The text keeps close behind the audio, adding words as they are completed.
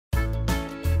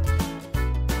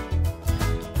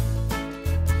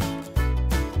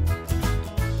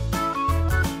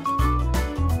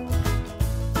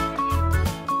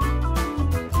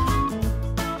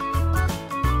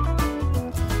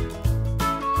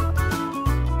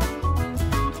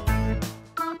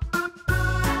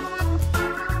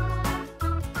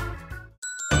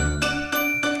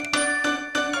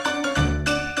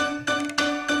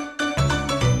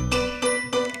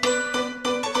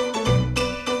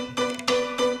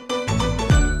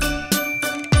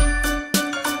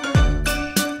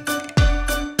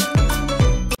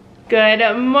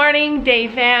Good morning, Day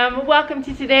fam. Welcome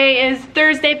to today is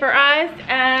Thursday for us,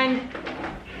 and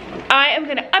I am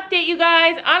gonna update you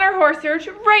guys on our horse search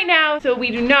right now so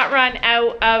we do not run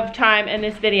out of time in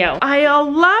this video. I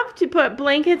love to put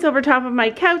blankets over top of my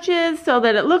couches so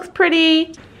that it looks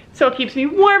pretty. So it keeps me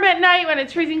warm at night when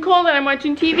it's freezing cold and I'm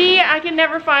watching TV. I can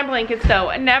never find blankets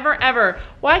though, never ever.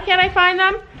 Why can't I find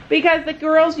them? Because the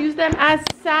girls use them as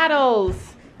saddles.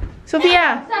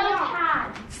 Sophia. Saddle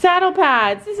pads. Saddle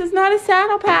pads. This is not a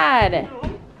saddle pad.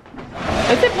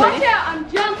 It's a pretty, watch out,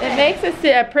 I'm jumping. It makes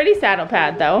a pretty saddle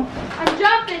pad though. I'm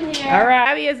jumping here. All right,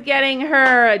 Abby is getting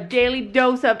her daily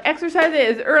dose of exercise.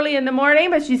 It is early in the morning,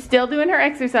 but she's still doing her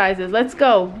exercises. Let's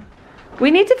go. We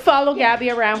need to follow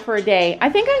Gabby around for a day. I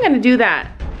think I'm gonna do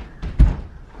that.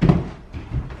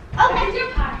 Okay, your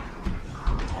pie.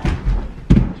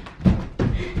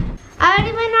 I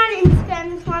already went on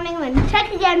Instagram this morning. I'm gonna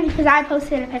check again because I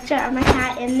posted a picture of my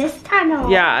cat in this tunnel.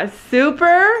 Yeah,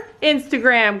 super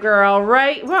Instagram girl,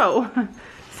 right? Whoa,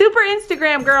 super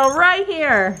Instagram girl right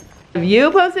here. Have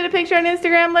you posted a picture on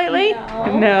Instagram lately?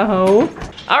 No.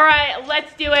 All right,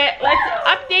 let's do it. Let's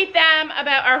update them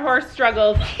about our horse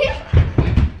struggles.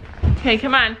 Okay,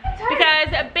 come on.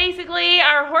 Because basically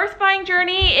our horse buying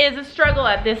journey is a struggle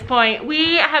at this point.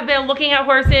 We have been looking at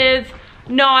horses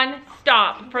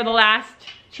non-stop for the last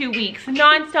 2 weeks.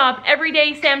 Non-stop. Every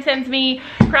day Sam sends me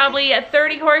probably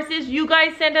 30 horses. You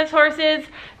guys send us horses.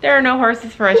 There are no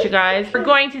horses for us, you guys. We're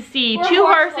going to see two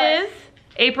horses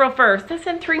April 1st. That's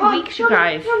in 3 weeks, you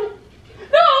guys. No!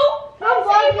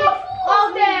 That's April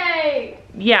Fool's Day!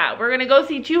 Yeah, we're gonna go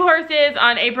see two horses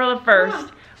on April the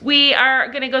 1st. We are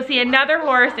gonna go see another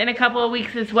horse in a couple of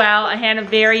weeks as well, a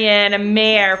Hanoverian, a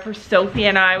mare for Sophie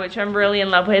and I, which I'm really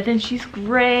in love with, and she's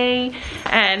gray,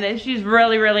 and she's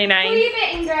really, really nice. Flea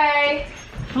bitten gray.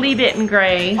 Flea bitten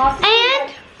gray. And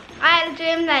I had a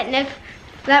dream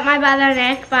that my brother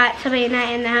Nick bought Sabrina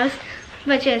in the house,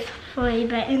 which is flea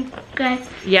bitten gray.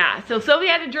 Yeah, so Sophie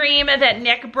had a dream that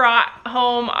Nick brought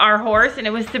home our horse, and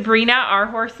it was Sabrina, our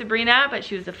horse Sabrina, but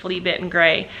she was a flea bitten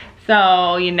gray.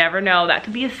 So you never know. That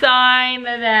could be a sign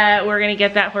that we're gonna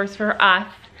get that horse for us.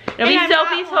 It'll be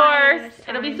Sophie's horse.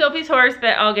 It'll be Sophie's horse,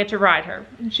 but I'll get to ride her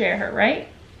and share her, right?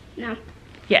 No.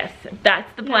 Yes,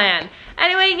 that's the plan.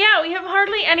 Anyway, yeah, we have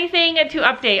hardly anything to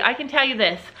update. I can tell you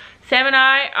this. Sam and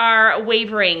I are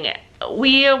wavering.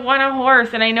 We want a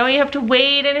horse, and I know you have to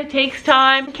wait and it takes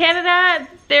time. In Canada,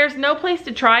 there's no place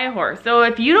to try a horse. So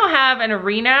if you don't have an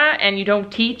arena and you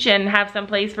don't teach and have some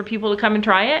place for people to come and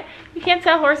try it, you can't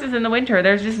sell horses in the winter.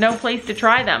 There's just no place to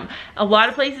try them. A lot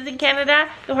of places in Canada,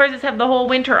 the horses have the whole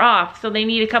winter off, so they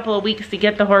need a couple of weeks to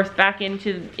get the horse back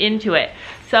into it.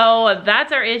 So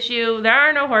that's our issue. There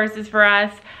are no horses for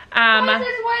us.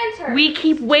 We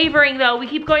keep wavering though. We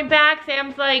keep going back.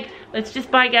 Sam's like, let's just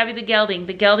buy Gabby the gelding.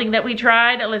 The gelding that we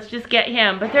tried, let's just get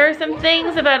him. But there are some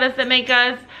things about us that make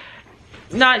us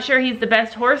not sure he's the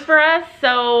best horse for us.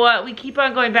 So we keep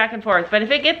on going back and forth. But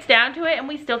if it gets down to it and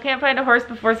we still can't find a horse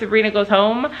before Sabrina goes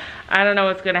home, I don't know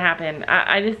what's gonna happen.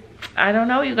 I don't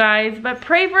know, you guys. But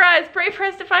pray for us. Pray for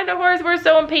us to find a horse. We're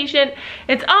so impatient.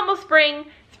 It's almost spring.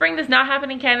 Spring does not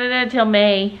happen in Canada until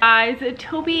May. Guys,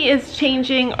 Toby is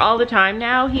changing all the time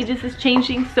now. He just is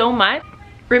changing so much.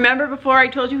 Remember before I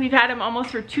told you we've had him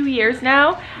almost for 2 years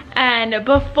now, and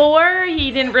before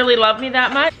he didn't really love me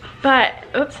that much, but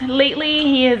lately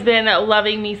he has been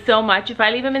loving me so much. If I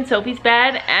leave him in Sophie's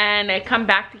bed and I come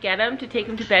back to get him to take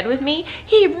him to bed with me,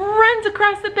 he runs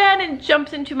across the bed and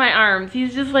jumps into my arms.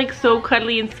 He's just like so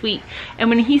cuddly and sweet. And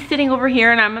when he's sitting over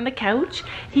here and I'm on the couch,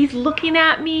 he's looking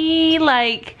at me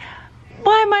like,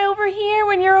 why am I over here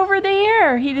when you're over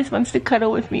there? He just wants to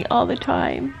cuddle with me all the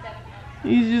time.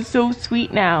 He's just so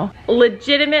sweet now.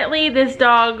 Legitimately, this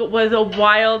dog was a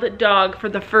wild dog for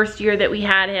the first year that we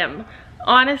had him.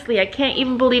 Honestly, I can't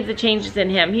even believe the changes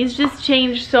in him. He's just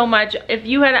changed so much. If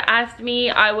you had asked me,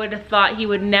 I would have thought he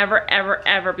would never, ever,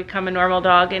 ever become a normal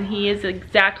dog, and he is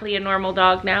exactly a normal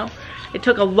dog now. It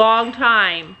took a long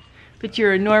time, but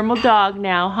you're a normal dog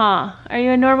now, huh? Are you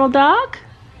a normal dog?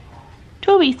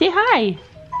 Toby, say hi.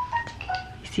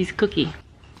 He sees Cookie.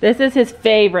 This is his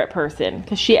favorite person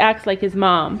because she acts like his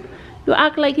mom. You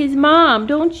act like his mom,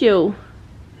 don't you?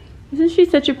 Isn't she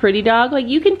such a pretty dog? Like,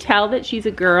 you can tell that she's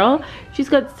a girl. She's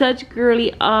got such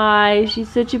girly eyes. She's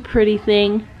such a pretty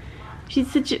thing.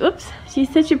 She's such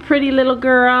a pretty little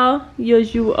girl.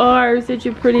 Yes, you are such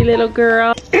a pretty little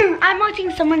girl. I'm watching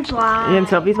someone's live. And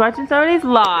Sophie's watching somebody's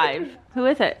live. Who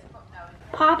is it?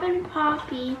 Poppin'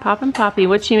 Poppy. Poppin' Poppy.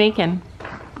 What's she making?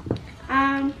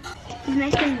 She's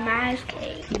making Mars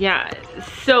cake. Yeah,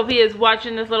 Sophie is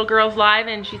watching this little girl's live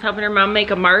and she's helping her mom make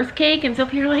a Mars cake, and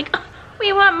Sophie, you're like,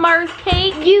 We want Mars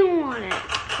cake. You want it.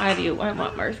 I do. I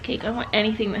want Mars cake. I want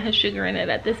anything that has sugar in it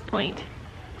at this point.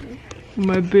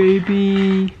 My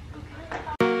baby.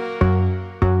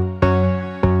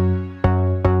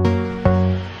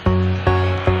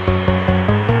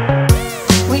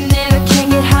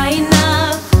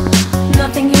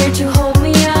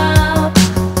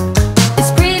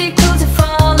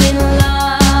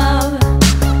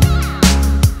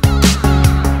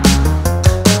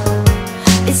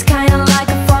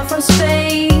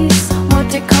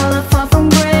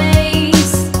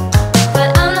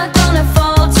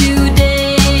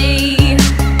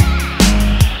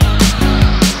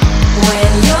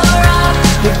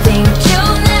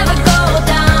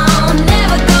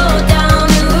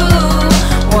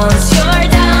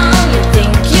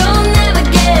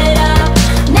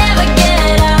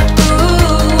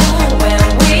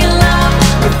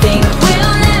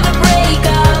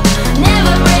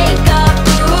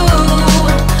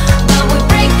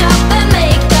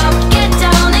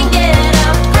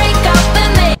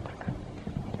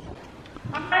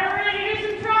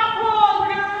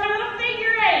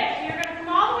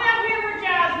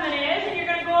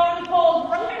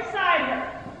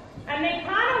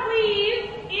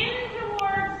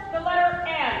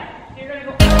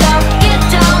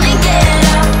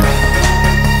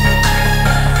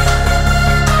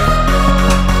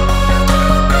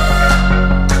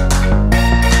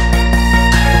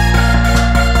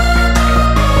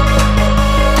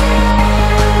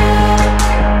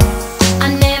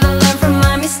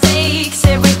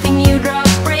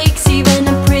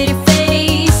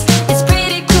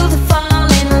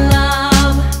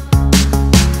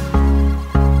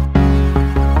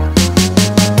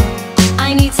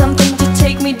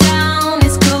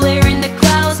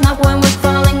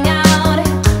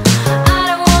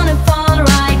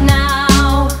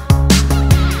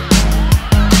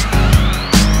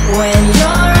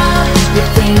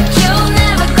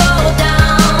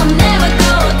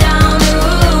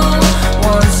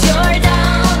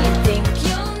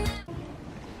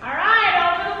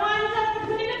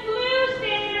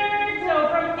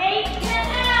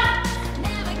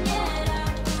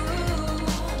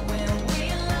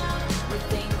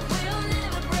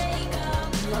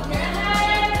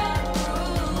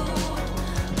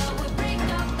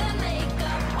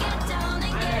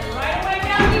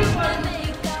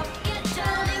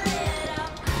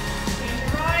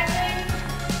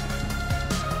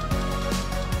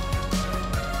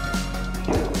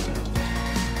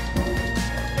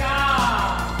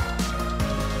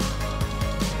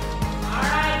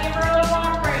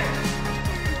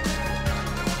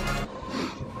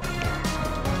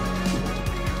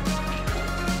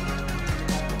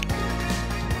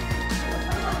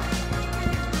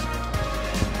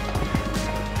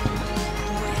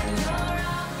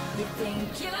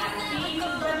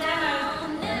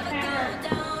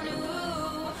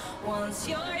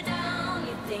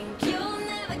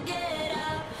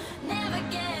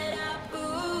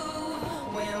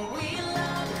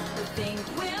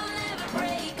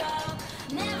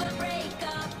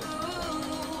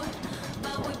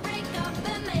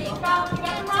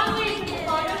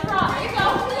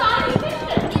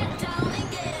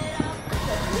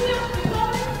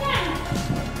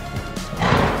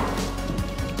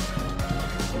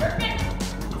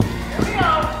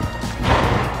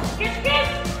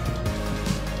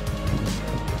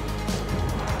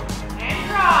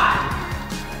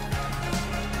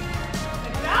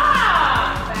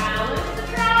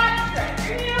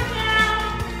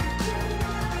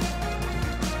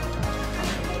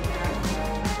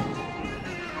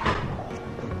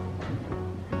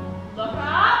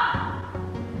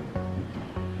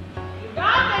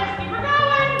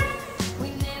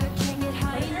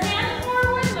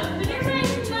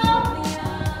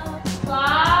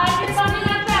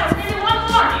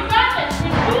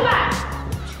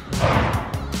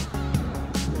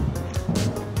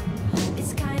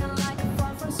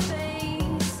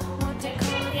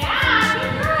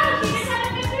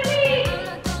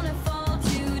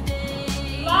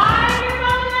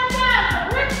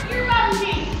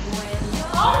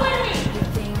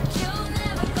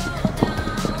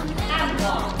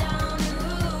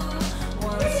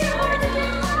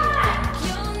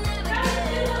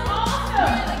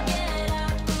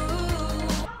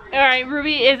 Alright,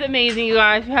 Ruby is amazing, you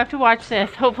guys. You have to watch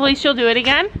this. Hopefully she'll do it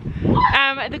again.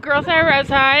 The girls and I were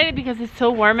outside because it's so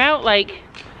warm out, like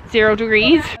 0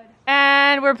 degrees.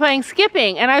 And we're playing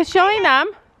skipping. And I was showing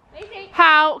them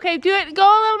how, okay, do it, go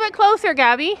a little bit closer,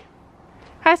 Gabby.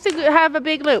 Has to have a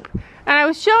big loop. And I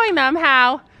was showing them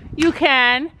how you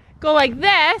can go like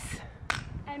this.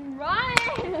 And run.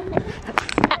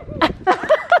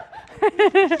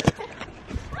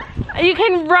 You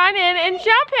can run in and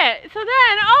jump it. So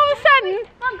then all of a sudden,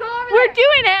 we're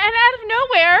doing it, and out of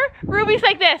nowhere, Ruby's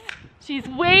like this. She's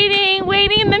waiting,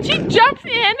 and then she jumps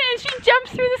in and she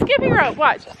jumps through the skipping rope.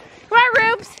 Watch. Come on,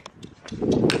 Rubes.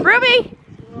 Ruby.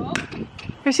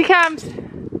 Here she comes.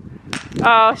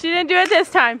 Oh, she didn't do it this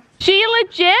time. She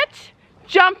legit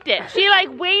jumped it. She like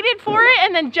waited for it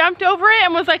and then jumped over it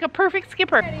and was like a perfect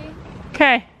skipper.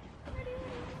 Okay.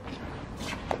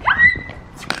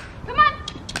 Come on.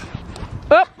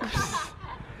 Oops.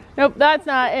 Nope, that's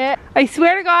not it. I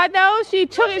swear to God though, she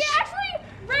took it. She actually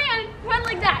went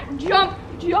like that. Jump.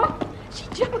 She jumped.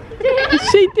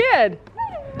 She did.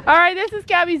 All right, this is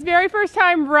Gabby's very first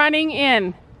time running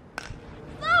in.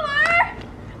 Slower.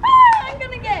 Ah, I'm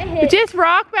gonna get hit. Just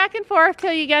rock back and forth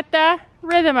till you get the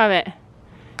rhythm of it.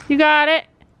 You got it.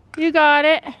 You got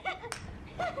it.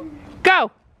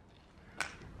 Go.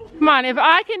 Come on, if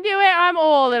I can do it, I'm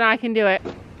old and I can do it.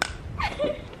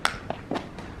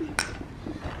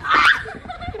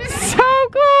 So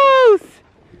close.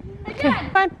 Again.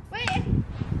 Come on. Wait.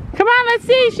 Come on, let's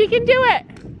see. She can do it.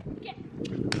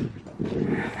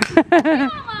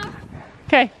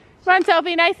 Okay. Come on,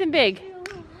 Sophie. Nice and big.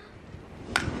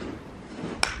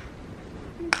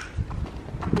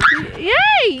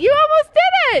 Yay! You almost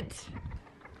did it!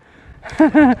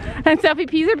 And Sophie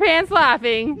pees her pants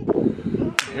laughing.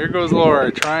 Here goes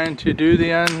Laura trying to do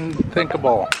the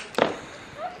unthinkable.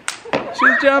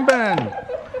 She's jumping.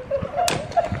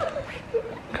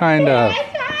 Kind of. Listen,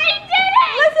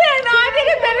 I did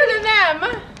it better than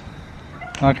them.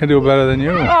 I can do it better than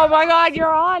you. Oh my God,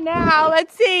 you're on now.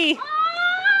 Let's see.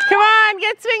 Come on,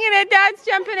 get swinging it. Dad's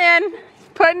jumping in.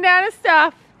 Putting down his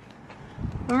stuff.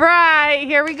 Right,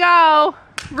 here we go.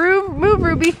 Move,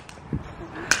 Ruby.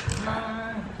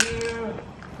 1, 2,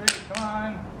 3, come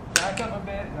on. Back up a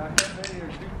bit. Not that bit. You're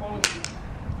too close.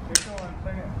 Keep going.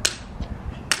 Swing it.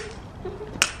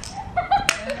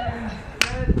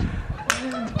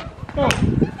 Go.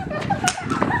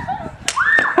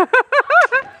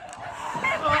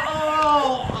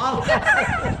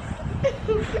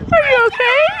 Are you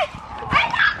okay?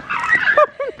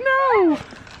 Oh no.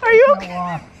 Are you okay?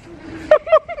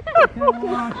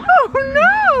 Oh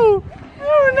no.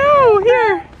 Oh no.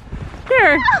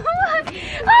 Here.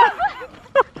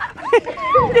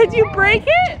 Did you break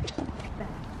it?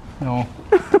 No.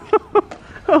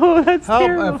 Oh, that's Help,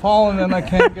 terrible. I've fallen and I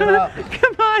can't get up.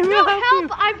 Come on, we'll help you.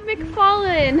 I've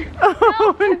McFallen.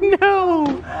 Oh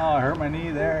no. Oh, I hurt my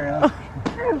knee there. I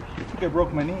think I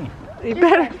broke my knee. You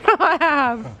better not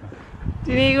have.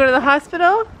 Do you need to go to the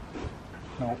hospital?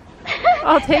 No.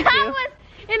 I'll take you. That was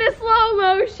in a slow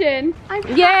motion.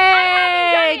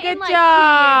 Yay! Good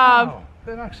job. Wow,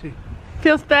 that actually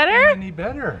Feels made better? my knee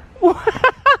better.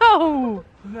 Wow.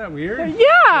 Isn't that weird?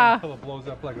 Yeah. Until it blows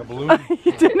up like a balloon.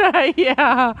 Didn't I?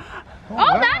 Yeah. Oh,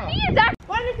 wow. that knee is actually.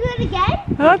 Want to do it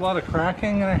again? There's a lot of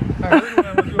cracking and I heard when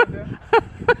I was doing that.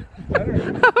 Better.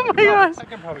 Oh my gosh. I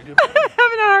can probably do I'm better.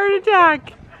 having a heart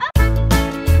attack.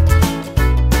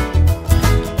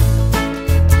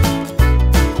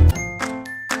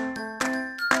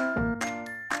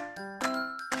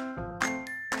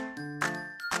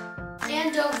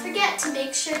 And don't forget to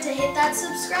make sure to hit that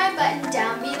subscribe button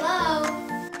down below.